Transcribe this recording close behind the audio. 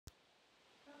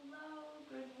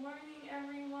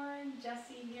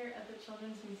Meade here at the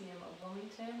Children's Museum of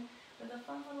Wilmington with a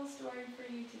fun little story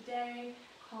for you today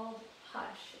called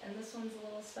Hush. And this one's a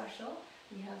little special.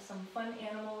 We have some fun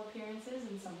animal appearances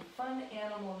and some fun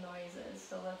animal noises.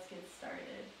 So let's get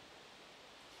started.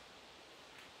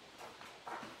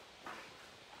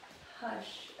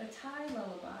 Hush, a Thai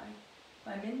Lullaby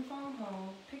by Minfong,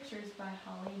 pictures by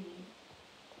Meade.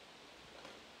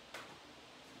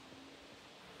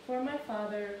 For my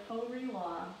father, Ho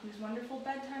Riwa, whose wonderful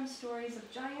bedtime stories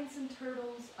of giants and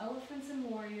turtles, elephants and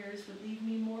warriors would leave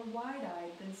me more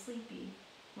wide-eyed than sleepy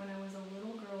when I was a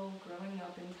little girl growing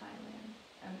up in Thailand,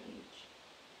 M.H.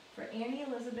 For Annie,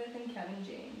 Elizabeth, and Kevin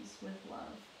James, with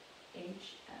love,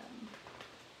 H.M.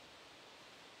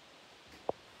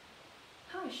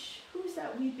 Hush, who's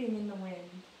that weeping in the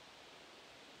wind?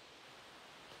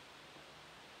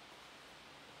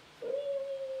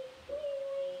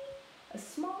 A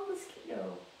small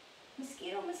mosquito.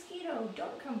 Mosquito, mosquito,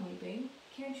 don't come weeping.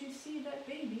 Can't you see that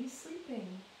baby's sleeping?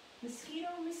 Mosquito,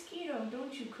 mosquito,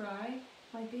 don't you cry.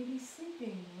 My baby's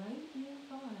sleeping right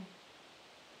nearby.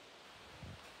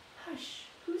 Hush,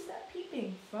 who's that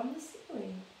peeping from the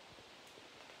ceiling?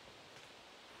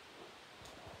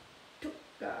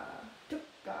 Tukka,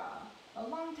 tukka, a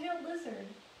long-tailed lizard.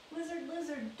 Lizard,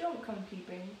 lizard, don't come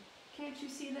peeping. Can't you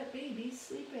see that baby's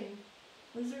sleeping?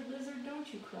 Lizard, lizard,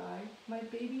 don't you cry. My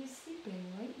baby is sleeping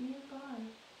right nearby.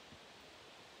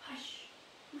 Hush,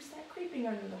 who's that creeping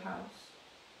under the house?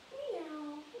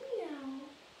 Meow, meow,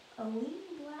 a lean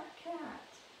black cat.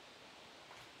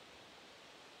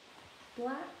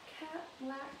 Black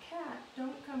cat,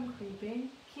 don't come creeping.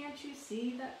 Can't you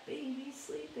see that baby's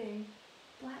sleeping?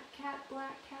 Black cat,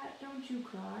 don't you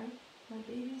cry. My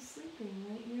baby's sleeping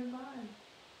right nearby.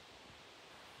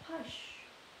 Hush,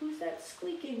 who's that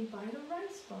squeaking by the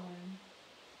rice barn?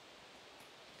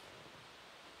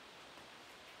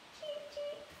 Cheep,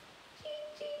 cheep,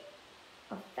 cheep, cheep.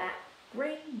 A fat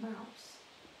gray mouse.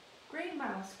 Gray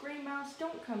mouse,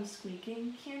 don't come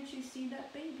squeaking. Can't you see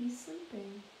that baby's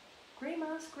sleeping? Gray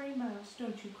mouse,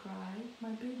 don't you cry.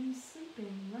 My baby's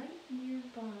sleeping right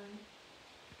nearby.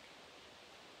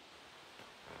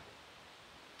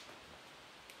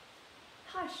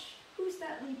 Hush, who's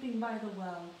that leaping by the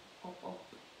well? Op, op,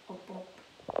 op, op.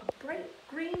 A bright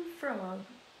green frog.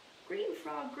 Green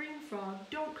frog,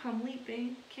 don't come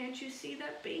leaping. Can't you see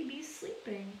that baby's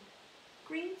sleeping?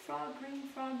 Green frog,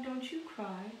 don't you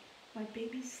cry. My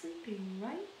baby's sleeping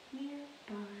right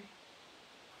nearby.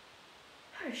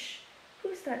 Hush,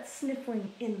 who's that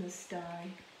sniffling in the sty?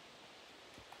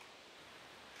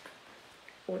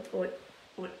 Oit, oit,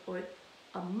 oit, oit.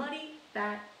 A muddy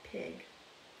fat pig.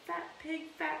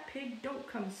 Fat pig, don't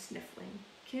come sniffling.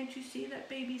 Can't you see that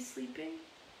baby's sleeping?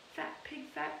 Fat pig,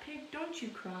 don't you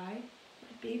cry.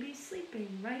 My baby's sleeping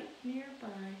right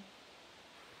nearby.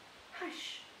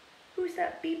 Hush, who's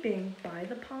that beeping by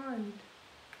the pond?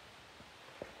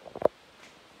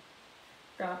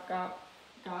 Gop, gop,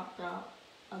 gop, gop.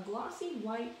 A glossy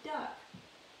white duck.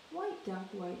 White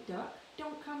duck,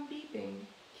 don't come beeping.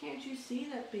 Can't you see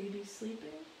that baby's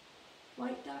sleeping?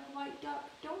 White duck,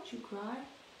 don't you cry.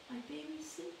 My baby's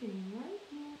sleeping right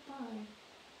nearby.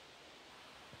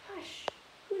 Hush,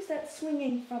 who's that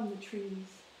swinging from the trees?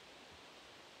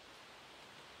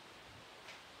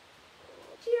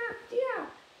 Jiak,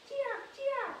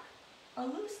 a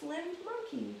loose-limbed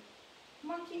monkey.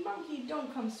 Monkey,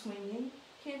 don't come swinging.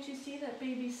 Can't you see that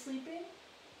baby's sleeping?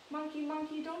 Monkey,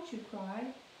 don't you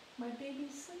cry. My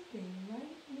baby's sleeping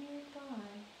right nearby.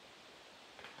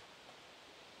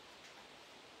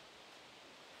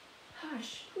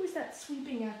 Hush, who's that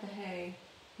sweeping at the hay?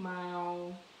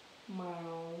 Meow,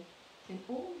 meow. An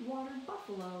old water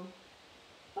buffalo.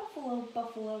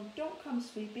 Buffalo, don't come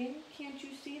sweeping. Can't you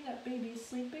see that baby's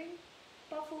sleeping?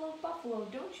 Buffalo,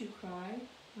 don't you cry.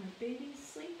 My baby's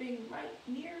sleeping right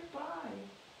nearby.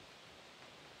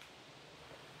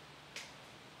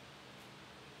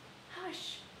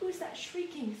 Hush, who's that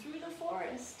shrieking through the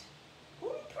forest?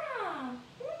 Oom-pra,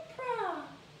 oom-pra.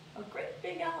 A great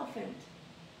big elephant.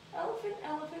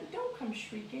 Elephant, don't come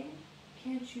shrieking.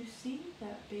 Can't you see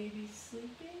that baby's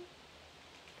sleeping?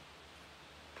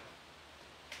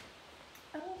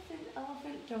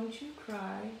 Elephant, don't you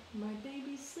cry. My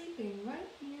baby's sleeping right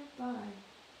nearby.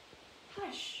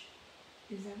 Hush,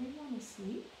 is everyone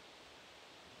asleep?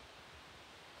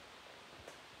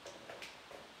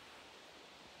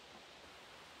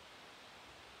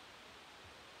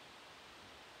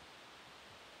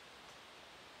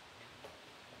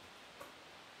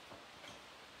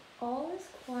 All is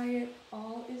quiet,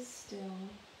 all is still.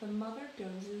 The mother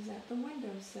dozes at the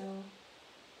windowsill.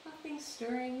 Nothing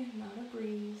stirring, not a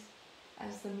breeze,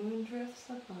 as the moon drifts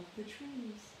above the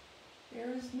trees. There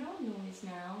is no noise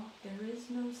now, there is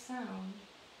no sound.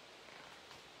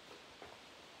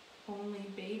 Only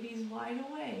baby's wide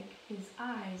awake, his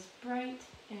eyes bright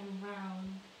and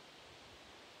round.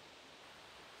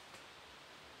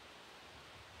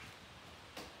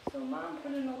 So Mom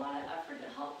put in a lot of effort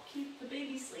to help keep the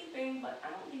baby sleeping, but I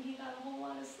don't think he got a whole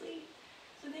lot of sleep.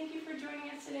 So thank you for joining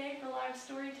us today for live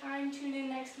story time. Tune in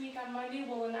next week on Monday.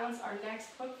 We'll announce our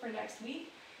next book for next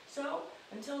week. So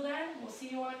until then, we'll see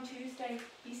you on Tuesday.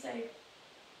 Be safe.